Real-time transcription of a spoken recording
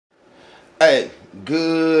Hey,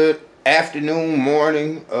 good afternoon,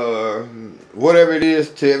 morning, whatever it is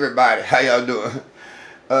to everybody. How y'all doing?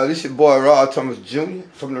 This your boy Rod Thomas Jr.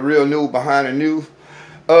 from The Real News Behind the News.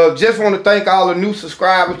 Just want to thank all the new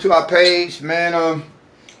subscribers to our page, man.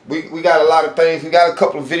 We got a lot of things. We got a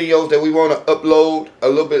couple of videos that we want to upload a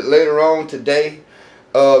little bit later on today,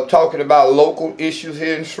 talking about local issues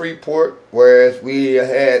here in Shreveport. Whereas we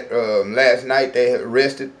had last night, they had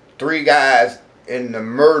arrested 3 guys in the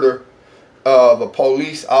murder of a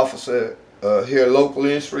police officer here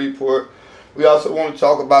locally in Shreveport. We also want to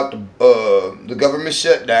talk about the government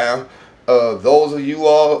shutdown.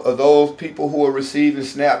 Those people who are receiving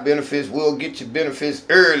SNAP benefits will get your benefits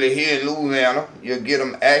early here in Louisiana. You'll get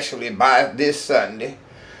them actually by this Sunday.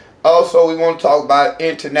 Also, we want to talk about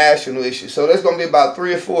international issues. So there's going to be about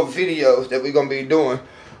 3 or 4 videos that we're going to be doing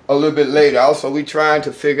a little bit later. Also, we're trying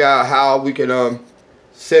to figure out how we can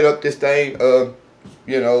set up this thing,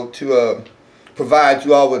 to provide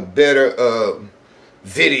you all with better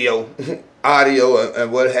video, audio,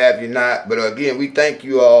 and what have you not. But again, we thank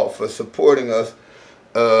you all for supporting us,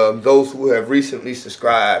 those who have recently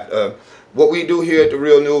subscribed. What we do here at The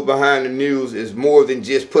Real News Behind the News is more than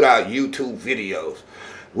just put out YouTube videos.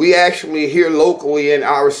 We actually here locally in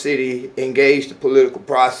our city engage the political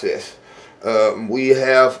process. We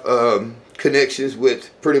have connections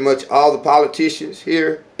with pretty much all the politicians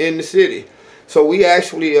here in the city. So we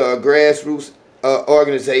actually are a grassroots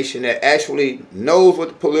organization that actually knows what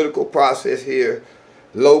the political process here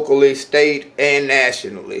locally, state, and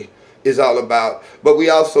nationally is all about. But we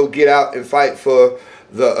also get out and fight for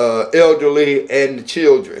the elderly and the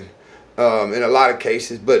children in a lot of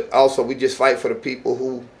cases. But also we just fight for the people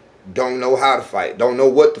who don't know how to fight, don't know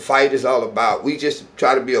what the fight is all about. We just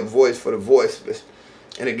try to be a voice for the voiceless.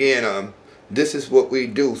 And again, this is what we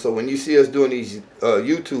do. So when you see us doing these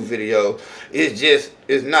YouTube videos,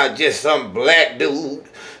 it's not just some black dude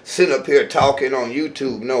sitting up here talking on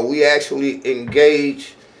YouTube. No, we actually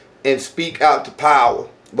engage and speak out to power,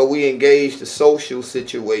 but we engage the social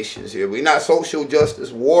situations here. We're not social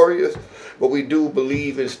justice warriors, but we do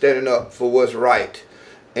believe in standing up for what's right.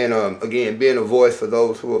 And again, being a voice for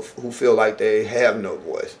those who feel like they have no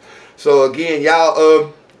voice. So again,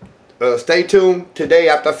 y'all, stay tuned today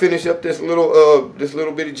after I finish up this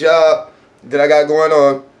little bitty job that I got going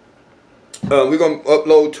on. We're gonna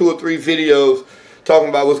upload 2 or 3 videos talking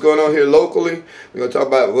about what's going on here locally. We're gonna talk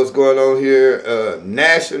about what's going on here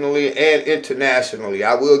nationally and internationally.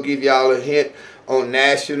 I will give y'all a hint on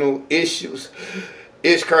national issues.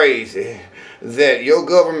 It's crazy that your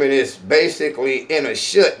government is basically in a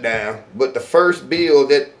shutdown, but the first bill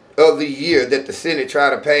of the year that the Senate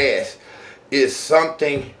tried to pass is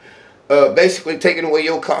something basically taking away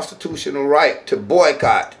your constitutional right to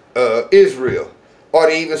boycott Israel or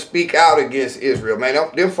to even speak out against Israel. Man,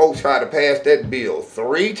 them folks tried to pass that bill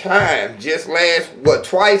 3 times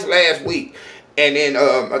twice last week. And then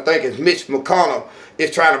I think it's Mitch McConnell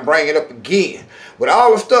is trying to bring it up again. With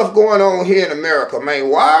all the stuff going on here in America, man,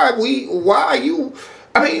 why are you,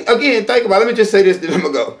 I mean, again, think about it. Let me just say this, then I'm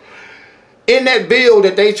going to go. In that bill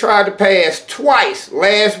that they tried to pass twice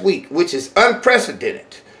last week, which is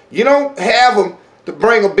unprecedented, you don't have them to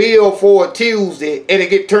bring a bill for a Tuesday and it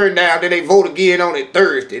get turned down, then they vote again on it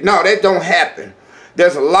Thursday. No, that don't happen.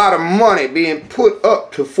 There's a lot of money being put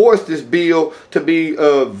up to force this bill to be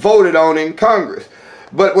voted on in Congress.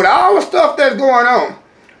 But with all the stuff that's going on,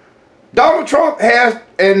 Donald Trump and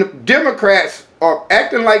the Democrats are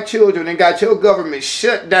acting like children and got your government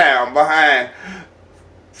shut down behind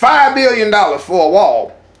 $5 billion for a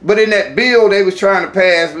wall. But in that bill they was trying to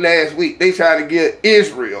pass last week, they trying to give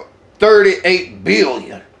Israel $38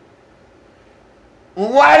 billion.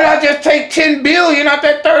 Why not just take $10 billion out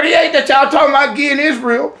that 38 that y'all talking about giving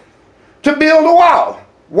Israel to build a wall?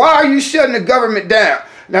 Why are you shutting the government down?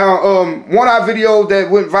 Now, one of our videos that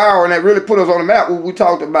went viral and that really put us on the map, we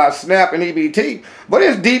talked about SNAP and EBT, but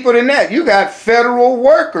it's deeper than that. You got federal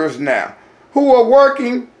workers now who are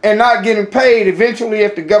working and not getting paid. Eventually,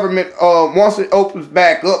 if the government, once it opens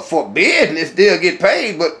back up for business, they'll get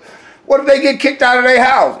paid. But what if they get kicked out of their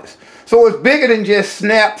houses? So it's bigger than just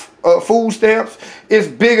SNAP food stamps. It's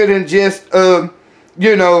bigger than just, a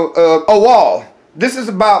wall. This is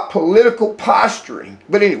about political posturing.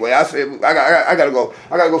 But anyway, I said I gotta go.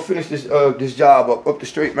 I gotta go finish this job up the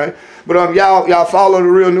street, man. But y'all follow The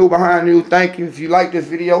Real News Behind the News. Thank you. If you like this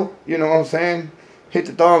video, you know what I'm saying, hit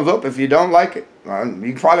the thumbs up. If you don't like it,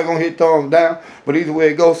 you probably gonna hit thumbs down. But either way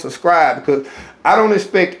it goes, subscribe, because I don't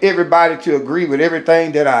expect everybody to agree with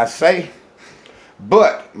everything that I say.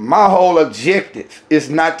 But my whole objective is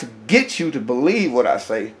not to get you to believe what I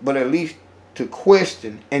say, but at least to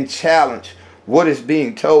question and challenge what is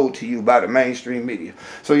being told to you by the mainstream media.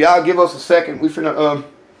 So y'all give us a second. We finna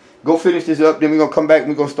go finish this up, then we're going to come back and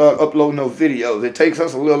we're going to start uploading those videos. It takes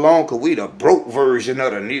us a little long because we the broke version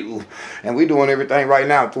of the news. And we doing everything right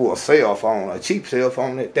now through a cell phone, a cheap cell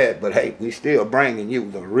phone at that. But hey, we still bringing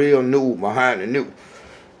you the real news behind the news.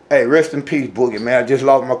 Hey, rest in peace, Boogie, man. I just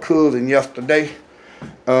lost my cousin yesterday.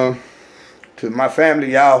 To my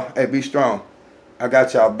family, y'all, hey, be strong. I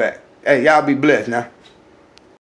got y'all back. Hey, y'all be blessed now.